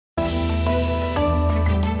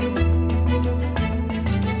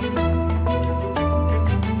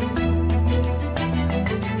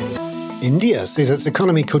India says its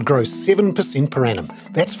economy could grow 7% per annum.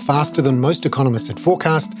 That's faster than most economists had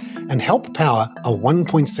forecast and help power a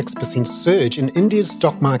 1.6% surge in India's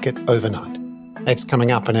stock market overnight. That's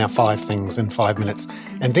coming up in our 5 Things in 5 Minutes.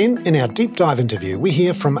 And then in our deep dive interview, we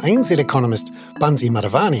hear from ANZ economist Bansi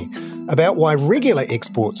Madhavani about why regular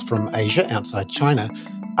exports from Asia outside China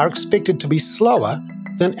are expected to be slower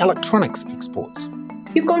than electronics exports.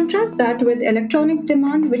 You contrast that with electronics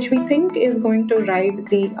demand, which we think is going to ride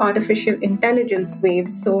the artificial intelligence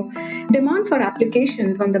wave. So demand for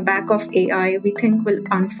applications on the back of AI, we think will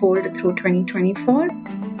unfold through 2024.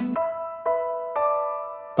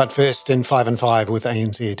 But first, in 5 and 5 with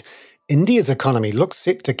ANZ, India's economy looks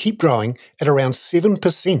set to keep growing at around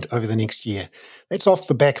 7% over the next year. That's off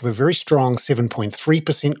the back of a very strong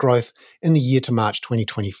 7.3% growth in the year to March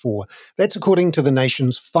 2024. That's according to the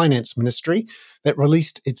nation's finance ministry that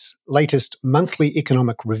released its latest monthly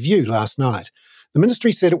economic review last night. The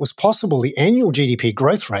ministry said it was possible the annual GDP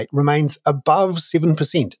growth rate remains above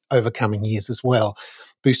 7% over coming years as well,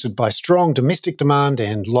 boosted by strong domestic demand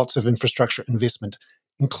and lots of infrastructure investment,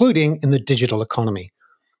 including in the digital economy.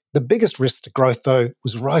 The biggest risk to growth, though,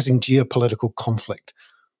 was rising geopolitical conflict.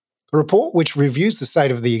 The report, which reviews the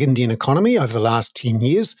state of the Indian economy over the last 10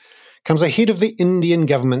 years, comes ahead of the Indian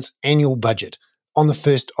government's annual budget on the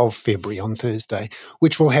 1st of February, on Thursday,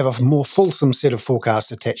 which will have a more fulsome set of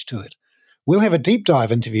forecasts attached to it. We'll have a deep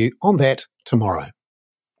dive interview on that tomorrow.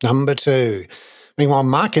 Number 2. Meanwhile,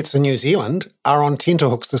 markets in New Zealand are on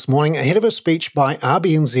tenterhooks this morning ahead of a speech by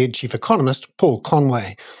RBNZ Chief Economist Paul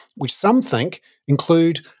Conway, which some think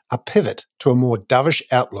include a pivot to a more dovish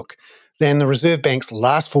outlook than the Reserve Bank's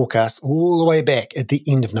last forecast all the way back at the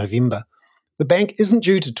end of November. The bank isn't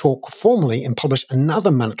due to talk formally and publish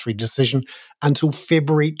another monetary decision until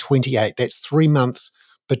February 28. That's 3 months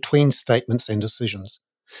between statements and decisions.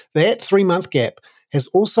 That 3-month gap has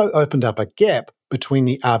also opened up a gap between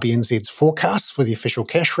the RBNZ's forecasts for the official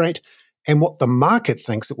cash rate and what the market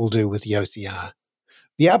thinks it will do with the OCR.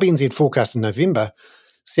 The RBNZ forecast in November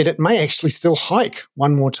said it may actually still hike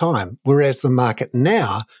one more time, whereas the market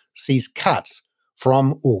now sees cuts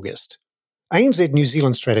from August. ANZ New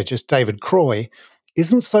Zealand strategist David Croy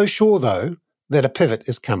isn't so sure, though, that a pivot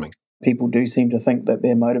is coming. People do seem to think that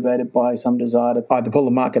they're motivated by some desire to either pull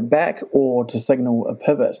the market back or to signal a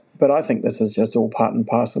pivot. But I think this is just all part and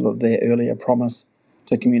parcel of their earlier promise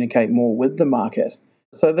to communicate more with the market.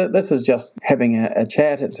 So this is just having a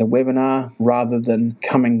chat, it's a webinar, rather than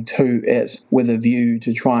coming to it with a view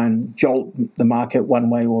to try and jolt the market one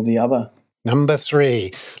way or the other. Number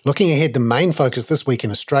 3. Looking ahead, the main focus this week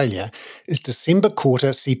in Australia is December quarter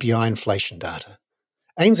CPI inflation data.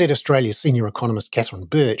 ANZ Australia's senior economist Catherine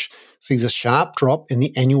Birch sees a sharp drop in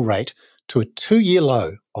the annual rate to a 2-year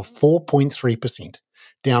low of 4.3%,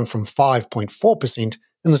 down from 5.4%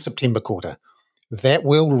 in the September quarter. That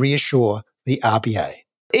will reassure the RBA.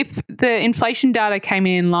 If the inflation data came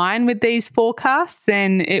in line with these forecasts,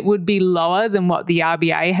 then it would be lower than what the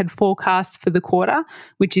RBA had forecast for the quarter,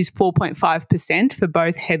 which is 4.5% for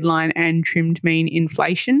both headline and trimmed mean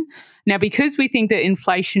inflation. Now, because we think that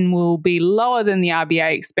inflation will be lower than the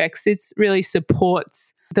RBA expects, this really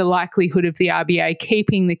supports the likelihood of the RBA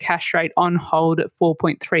keeping the cash rate on hold at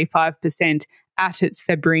 4.35% at its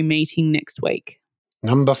February meeting next week.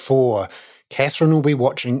 Number 4. Catherine will be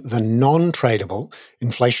watching the non-tradable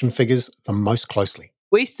inflation figures the most closely.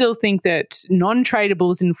 We still think that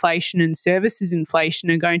non-tradables inflation and services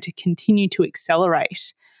inflation are going to continue to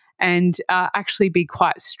accelerate and actually be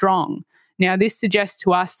quite strong. Now, this suggests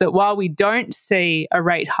to us that while we don't see a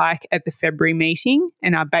rate hike at the February meeting,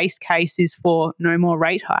 and our base case is for no more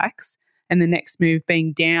rate hikes, and the next move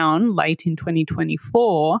being down late in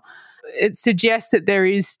 2024, it suggests that there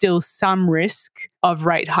is still some risk of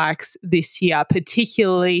rate hikes this year,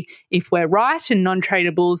 particularly if we're right and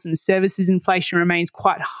non-tradables and services inflation remains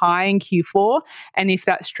quite high in Q4, and if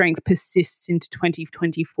that strength persists into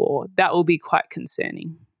 2024. That will be quite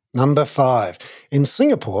concerning. Number 5. In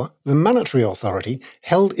Singapore, the Monetary Authority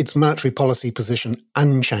held its monetary policy position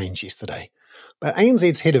unchanged yesterday. But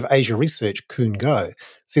ANZ's head of Asia Research, Koon Goh,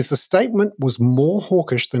 says the statement was more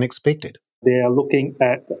hawkish than expected. They are looking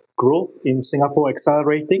at growth in Singapore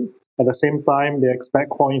accelerating. At the same time, they expect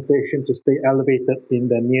core inflation to stay elevated in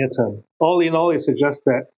the near term. All in all, it suggests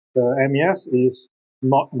that the MAS is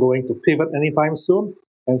not going to pivot anytime soon,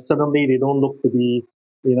 and certainly they don't look to be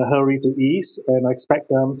in a hurry to ease, and I expect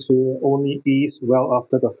them to only ease well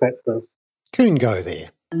after the Fed does. Koon Goh there.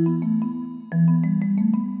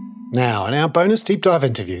 Now, in our bonus deep dive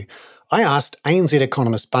interview, I asked ANZ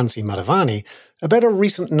economist Bansi Madhavani about a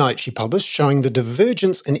recent note she published showing the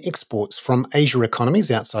divergence in exports from Asia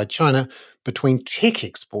economies outside China between tech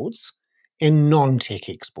exports and non-tech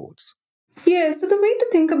exports? Yeah, so the way to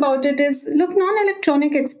think about it is look, non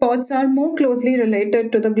electronic exports are more closely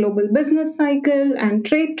related to the global business cycle and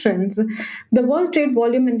trade trends. The World Trade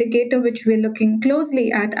Volume Indicator, which we're looking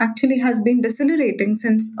closely at, actually has been decelerating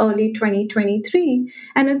since early 2023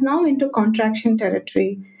 and is now into contraction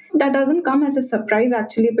territory. That doesn't come as a surprise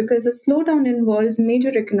actually, because a slowdown in world's major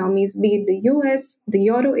economies, be it the US, the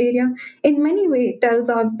Euro area, in many ways tells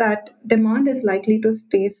us that demand is likely to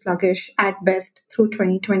stay sluggish at best through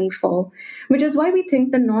 2024, which is why we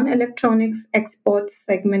think the non-electronics exports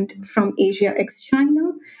segment from Asia ex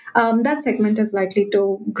China, that segment is likely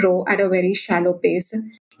to grow at a very shallow pace.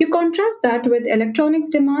 You contrast that with electronics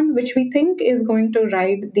demand, which we think is going to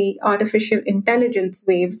ride the artificial intelligence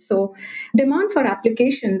wave. So, demand for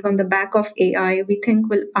applications on the back of AI, we think,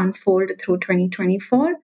 will unfold through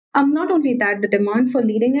 2024. Not only that, the demand for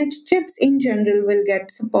leading edge chips in general will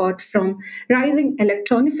get support from rising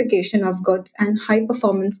electronification of goods and high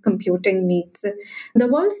performance computing needs. The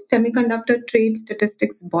World Semiconductor Trade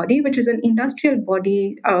Statistics Body, which is an industrial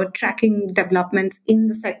body tracking developments in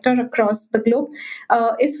the sector across the globe,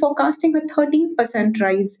 is forecasting a 13%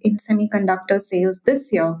 rise in semiconductor sales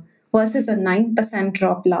this year versus a 9%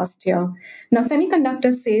 drop last year. Now,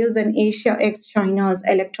 semiconductor sales in Asia ex China's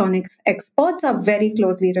electronics exports are very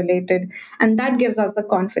closely related, and that gives us the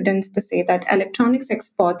confidence to say that electronics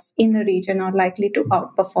exports in the region are likely to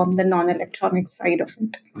outperform the non-electronic side of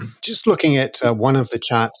it. Just looking at one of the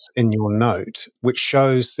charts in your note, which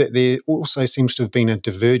shows that there also seems to have been a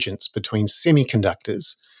divergence between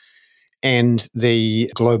semiconductors and the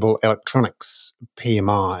global electronics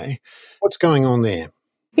PMI. What's going on there?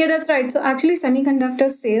 Yeah, that's right. So actually, semiconductor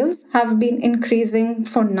sales have been increasing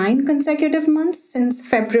for 9 consecutive months since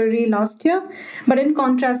February last year. But in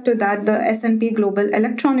contrast to that, the S&P Global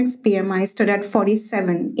Electronics PMI stood at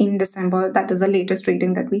 47 in December. That is the latest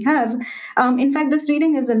reading that we have. In fact, this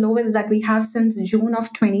reading is the lowest that we have since June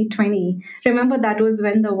of 2020. Remember, that was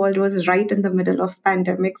when the world was right in the middle of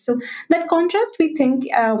pandemic. So that contrast, we think,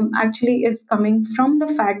 actually is coming from the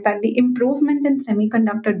fact that the improvement in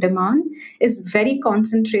semiconductor demand is very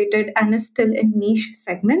concentrated and is still in niche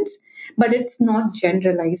segments, but it's not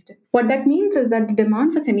generalized. What that means is that the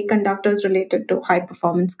demand for semiconductors related to high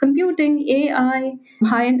performance computing, AI,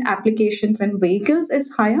 high end applications, and vehicles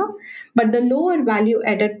is higher, but the lower value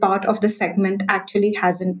added part of the segment actually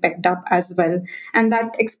hasn't picked up as well. And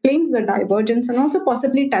that explains the divergence and also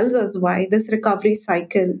possibly tells us why this recovery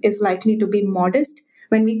cycle is likely to be modest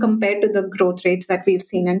when we compare to the growth rates that we've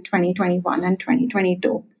seen in 2021 and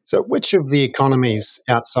 2022. So which of the economies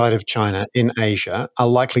outside of China in Asia are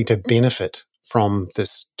likely to benefit from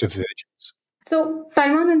this divergence? So,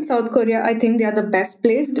 Taiwan and South Korea, I think they are the best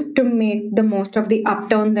placed to make the most of the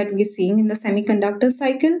upturn that we're seeing in the semiconductor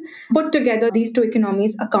cycle. Put together, these two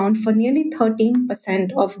economies account for nearly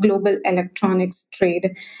 13% of global electronics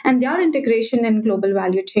trade. And their integration in global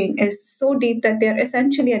value chain is so deep that they're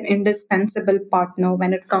essentially an indispensable partner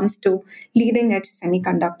when it comes to leading edge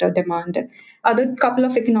semiconductor demand. Other couple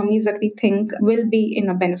of economies that we think will be in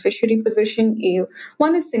a beneficiary position,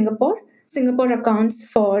 one is Singapore. Singapore accounts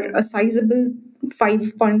for a sizable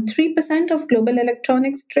 5.3% of global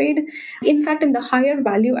electronics trade. In fact, in the higher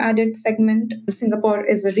value added segment, Singapore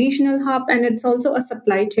is a regional hub and it's also a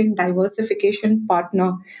supply chain diversification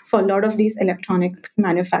partner for a lot of these electronics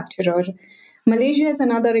manufacturers. Malaysia is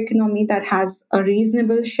another economy that has a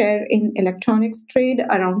reasonable share in electronics trade,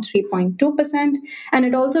 around 3.2%, and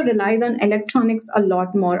it also relies on electronics a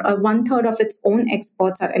lot more. 1/3 of its own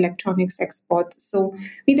exports are electronics exports. So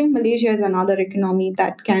we think Malaysia is another economy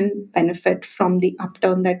that can benefit from the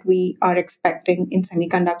upturn that we are expecting in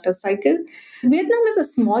semiconductor cycle. Vietnam is a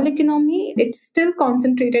small economy. It's still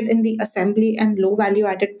concentrated in the assembly and low value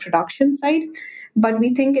added production side, but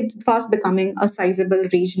we think it's fast becoming a sizable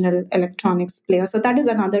regional electronics player. So that is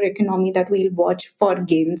another economy that we'll watch for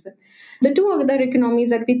gains. The two other economies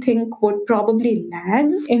that we think would probably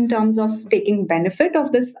lag in terms of taking benefit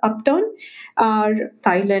of this upturn are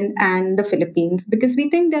Thailand and the Philippines, because we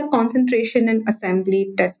think their concentration in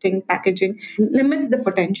assembly, testing, packaging limits the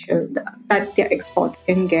potential that their exports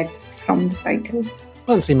can get from the cycle.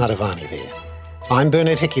 Mansi Madhavani there. I'm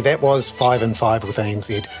Bernard Hickey. That was 5 and 5 with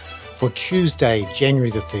ANZ for Tuesday, January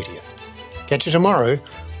the 30th. Catch you tomorrow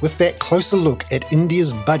with that closer look at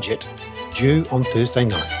India's budget due on Thursday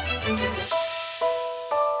night.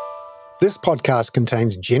 This podcast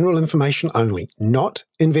contains general information only, not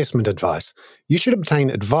investment advice. You should obtain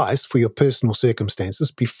advice for your personal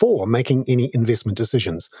circumstances before making any investment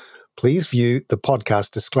decisions. Please view the podcast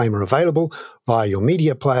disclaimer available via your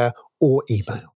media player or email.